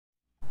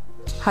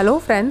Hello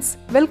friends,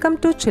 welcome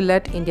to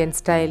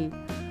ChillatIndianstyle.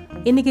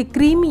 இன்னைக்கு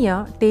creamy-ஆ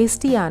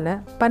டேஸ்டியான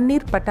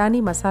பன்னீர் பட்டாணி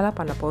மசாலா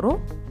பண்ண போறோம்.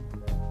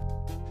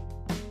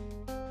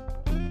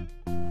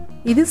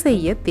 இது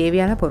செய்ய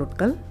தேவையான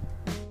பொருட்கள்: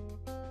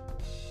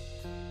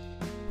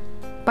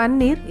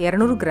 பன்னீர்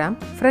 200 கிராம்,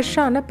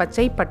 ஃப்ரெஷ்ஷான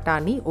பச்சை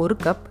பட்டாணி 1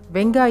 கப்,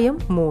 வெங்காயம்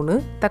 3,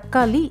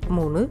 தக்காளி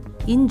 3,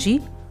 இஞ்சி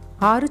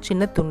 6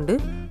 சின்ன துண்டு,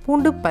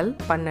 பூண்டு பல்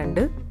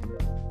 12,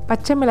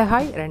 பச்சை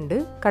மிளகாய் 2,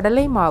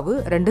 கடலை மாவு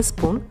 2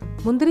 ஸ்பூன்,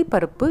 முந்திரி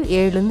பருப்பு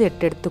 7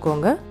 8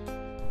 எடுத்துக்கோங்க.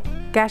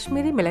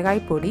 காஷ்மீரி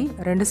மிளகாய் பொடி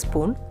 2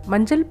 ஸ்பூன்,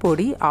 மஞ்சள்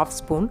பொடி 1/2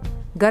 ஸ்பூன்,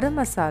 கரம்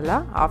மசாலா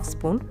 1/2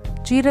 ஸ்பூன்,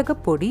 ஜீரக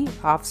பொடி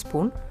 1/2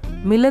 ஸ்பூன்,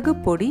 மிளகு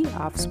பொடி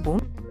 1/2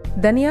 ஸ்பூன்,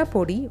 தனியா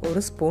பொடி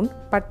 1 ஸ்பூன்,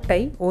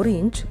 பட்டை 1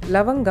 இன்ச்,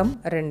 லவங்கம்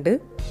 2,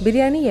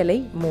 பிரியாணி இலை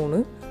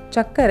 3,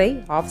 சர்க்கரை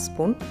 1/2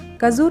 ஸ்பூன்,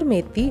 கசூர்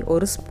மேத்தி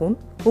 1 ஸ்பூன்,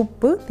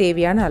 உப்பு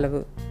தேவையான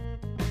அளவு.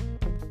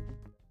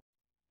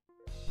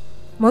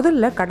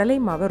 முதல்ல கடலை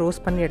மாவை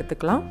ரோஸ்ட் பண்ணி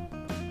எடுத்துக்கலாம்.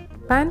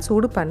 பேன்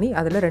சூடு பண்ணி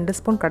அதில் 2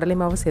 ஸ்பூன் கடலை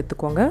மாவு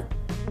சேர்த்துக்கோங்க.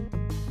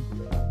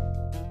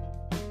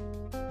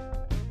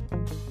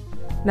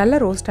 நல்லா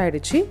ரோஸ்ட்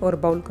ஆகிடுச்சு, ஒரு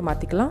பவுலுக்கு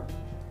மாற்றிக்கலாம்.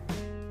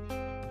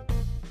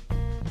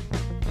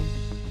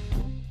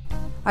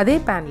 அதே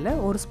பேனில்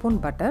 1 ஸ்பூன்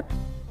பட்டர்,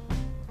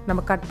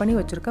 நம்ம கட் பண்ணி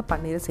வச்சுருக்க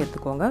பன்னீரை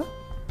சேர்த்துக்கோங்க.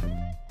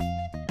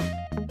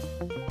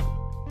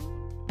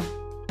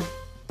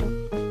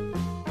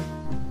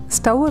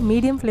 ஸ்டவ்வை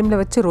மீடியம்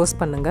ஃப்ளேமில் வச்சு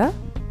ரோஸ்ட் பண்ணுங்கள்.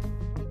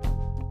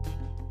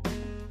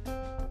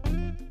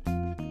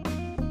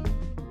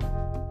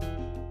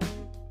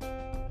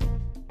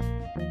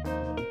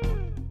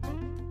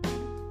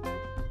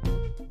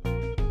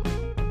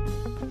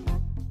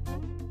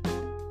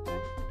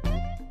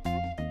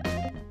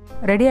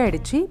 ரெடி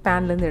ஆயிடுச்சு,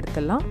 பேன்லேருந்து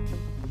எடுத்துடலாம்.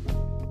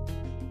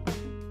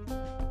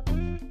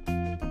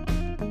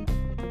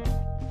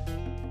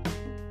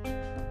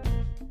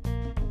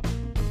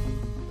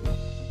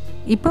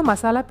 இப்போ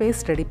மசாலா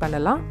பேஸ்ட் ரெடி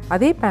பண்ணலாம்.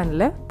 அதே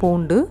பேனில்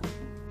பூண்டு,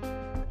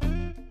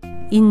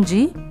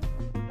 இஞ்சி,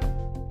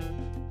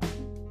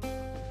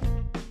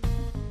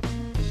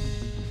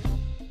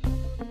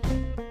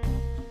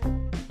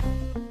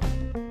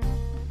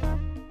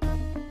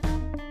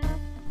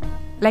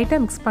 லைட்டாக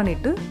மிக்ஸ்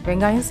பண்ணிவிட்டு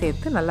வெங்காயம்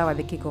சேர்த்து நல்லா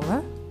வதக்கிக்கோங்க.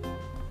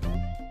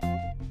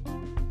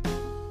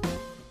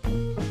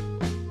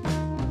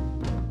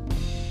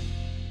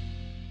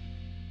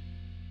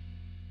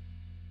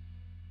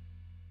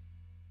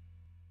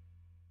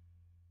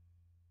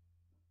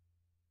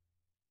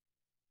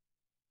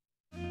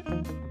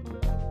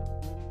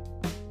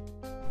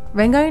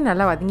 வெங்காயம்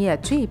நல்லா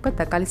வதங்கியாச்சு, இப்போ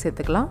தக்காளி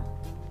சேர்த்துக்கலாம்.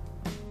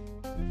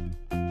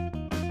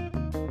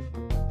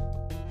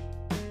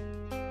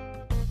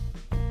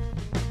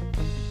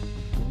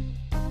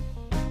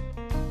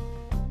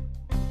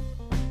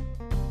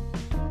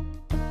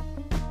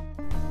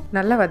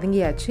 நல்லா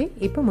வதங்கியாச்சு,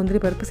 இப்போ முந்திரி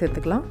பருப்பு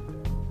சேர்த்துக்கலாம்.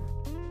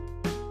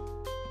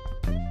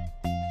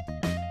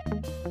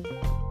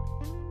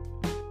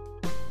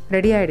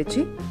 ரெடி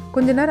ஆயிடுச்சு.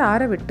 கொஞ்ச நேரம்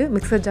ஆற விட்டு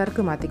மிக்சர்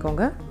ஜாருக்கு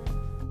மாற்றிக்கோங்க.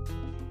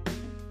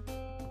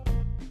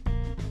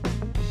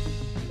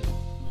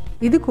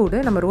 இது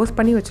கூட நம்ம ரோஸ்ட்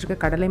பண்ணி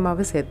வச்சுருக்க கடலை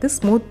மாவு சேர்த்து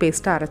ஸ்மூத்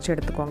பேஸ்ட்டாக அரைச்சி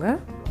எடுத்துக்கோங்க.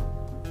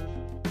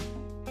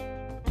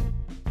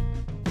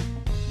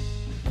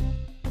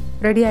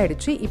 ரெடி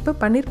ஆயிடுச்சு. இப்போ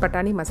பன்னீர்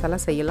பட்டாணி மசாலா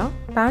செய்யலாம்.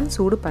 பேன்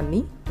சூடு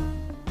பண்ணி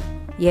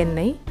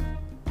எண்ணெய்,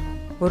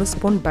 1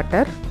 ஸ்பூன்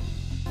பட்டர்,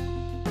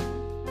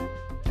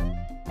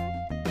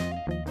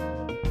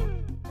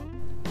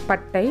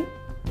 பட்டை,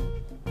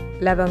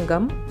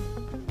 லவங்கம்,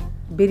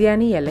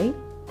 பிரியாணி இலை,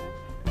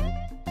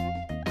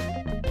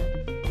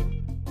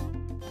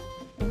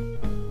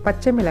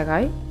 பச்சை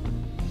மிளகாய்,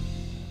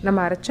 நம்ம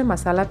அரைச்ச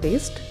மசாலா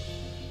பேஸ்ட்,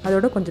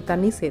 அதோட கொஞ்சம்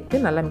தண்ணி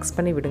சேர்த்து நல்லா மிக்ஸ்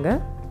பண்ணி விடுங்க.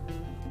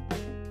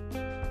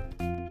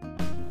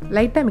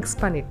 லைட்டாக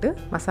மிக்ஸ் பண்ணிவிட்டு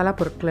மசாலா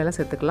பொருட்கள்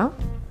எல்லாம் சேர்த்துக்கலாம்.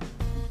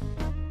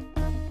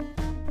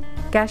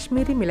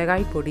 காஷ்மீரி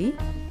மிளகாய் பொடி,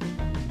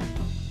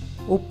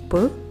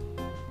 உப்பு,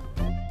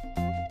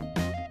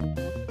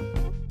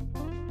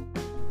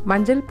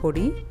 மஞ்சள்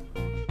பொடி,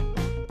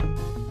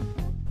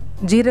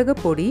 ஜீரக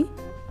பொடி,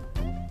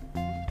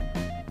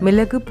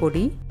 மிளகு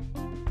பொடி,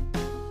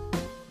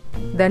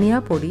 தனியா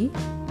பொடி,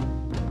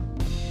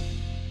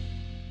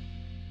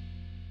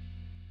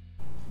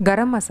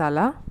 கரம்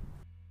மசாலா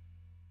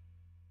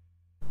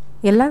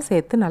எல்லாம்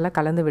சேர்த்து நல்லா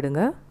கலந்து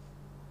விடுங்க.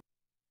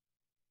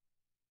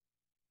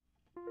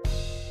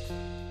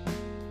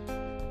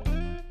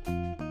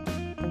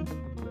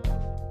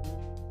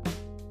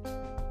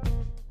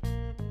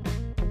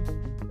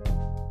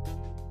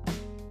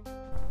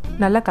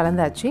 நல்லா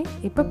கலந்தாச்சு.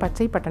 இப்போ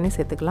பச்சை பட்டாணி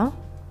சேர்த்துக்கலாம்.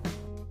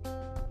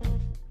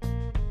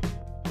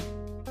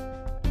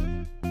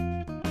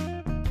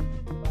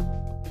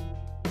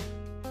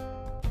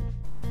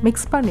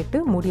 மிக்ஸ் பண்ணிவிட்டு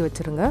மூடி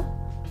வச்சுருங்க.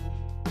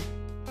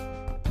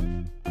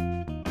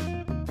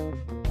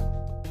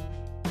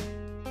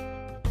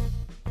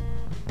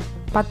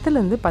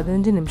 பத்துலேருந்து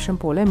 15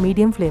 நிமிஷம் போல்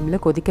மீடியம்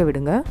ஃப்ளேமில் கொதிக்க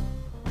விடுங்க.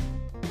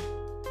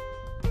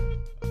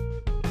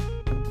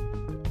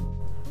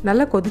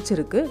 நல்லா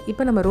கொதிச்சிருக்கு.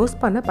 இப்போ நம்ம ரோஸ்ட்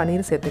பண்ண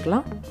பன்னீர்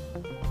சேர்த்துக்கலாம்.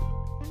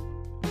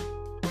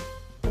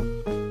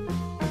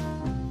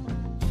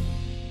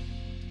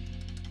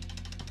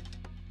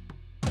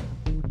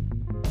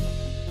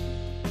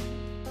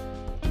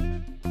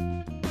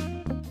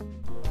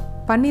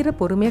 பன்னீரை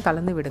பொறுமையாக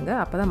கலந்து விடுங்க.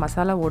 அப்போ தான்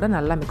மசாலாவோட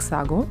நல்லா மிக்ஸ்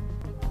ஆகும்.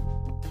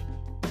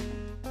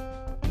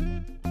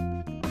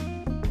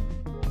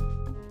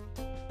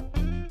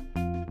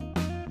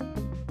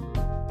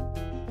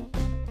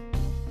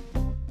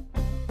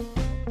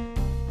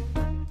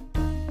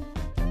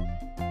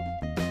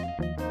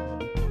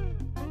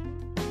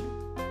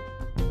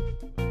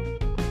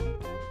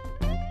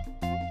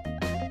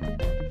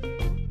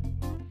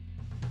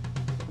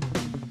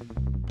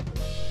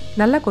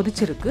 நல்லா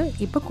கொதிச்சிருக்கு.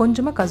 இப்போ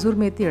கொஞ்சமாக கசூர்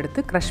மேத்தி எடுத்து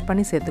க்ரஷ்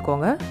பண்ணி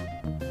சேர்த்துக்கோங்க.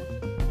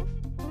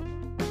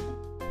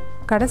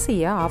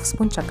 கடைசியாக 1/2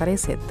 ஸ்பூன் சர்க்கரையை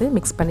சேர்த்து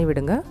மிக்ஸ் பண்ணி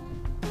விடுங்க.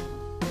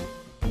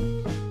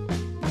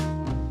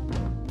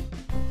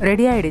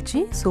 ரெடி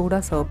ஆகிடுச்சு.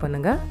 சூடாக சர்வ்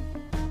பண்ணுங்கள்.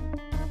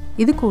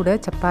 இது கூட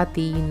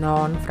சப்பாத்தி,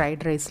 நான்,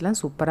 ஃப்ரைட் ரைஸ்லாம்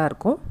சூப்பராக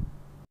இருக்கும்.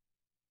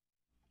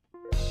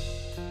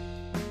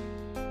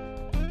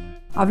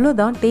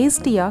 அவ்வளோதான்,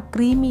 டேஸ்டியாக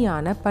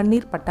க்ரீமியான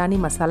பன்னீர் பட்டாணி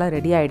மசாலா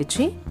ரெடி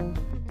ஆகிடுச்சு.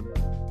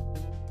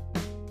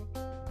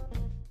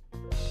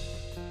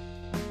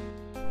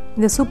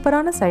 இந்த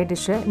சூப்பரான சைட்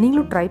டிஷ்ஷை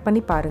நீங்களும் ட்ரை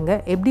பண்ணி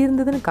பாருங்கள். எப்படி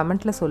இருந்ததுன்னு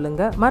கமெண்ட்டில்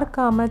சொல்லுங்கள்.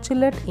 மறக்காமல்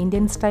சில்லட்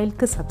இந்தியன்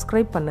ஸ்டைலுக்கு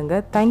சப்ஸ்கிரைப்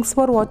பண்ணுங்கள். தேங்க்ஸ்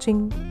ஃபார்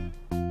வாட்சிங்.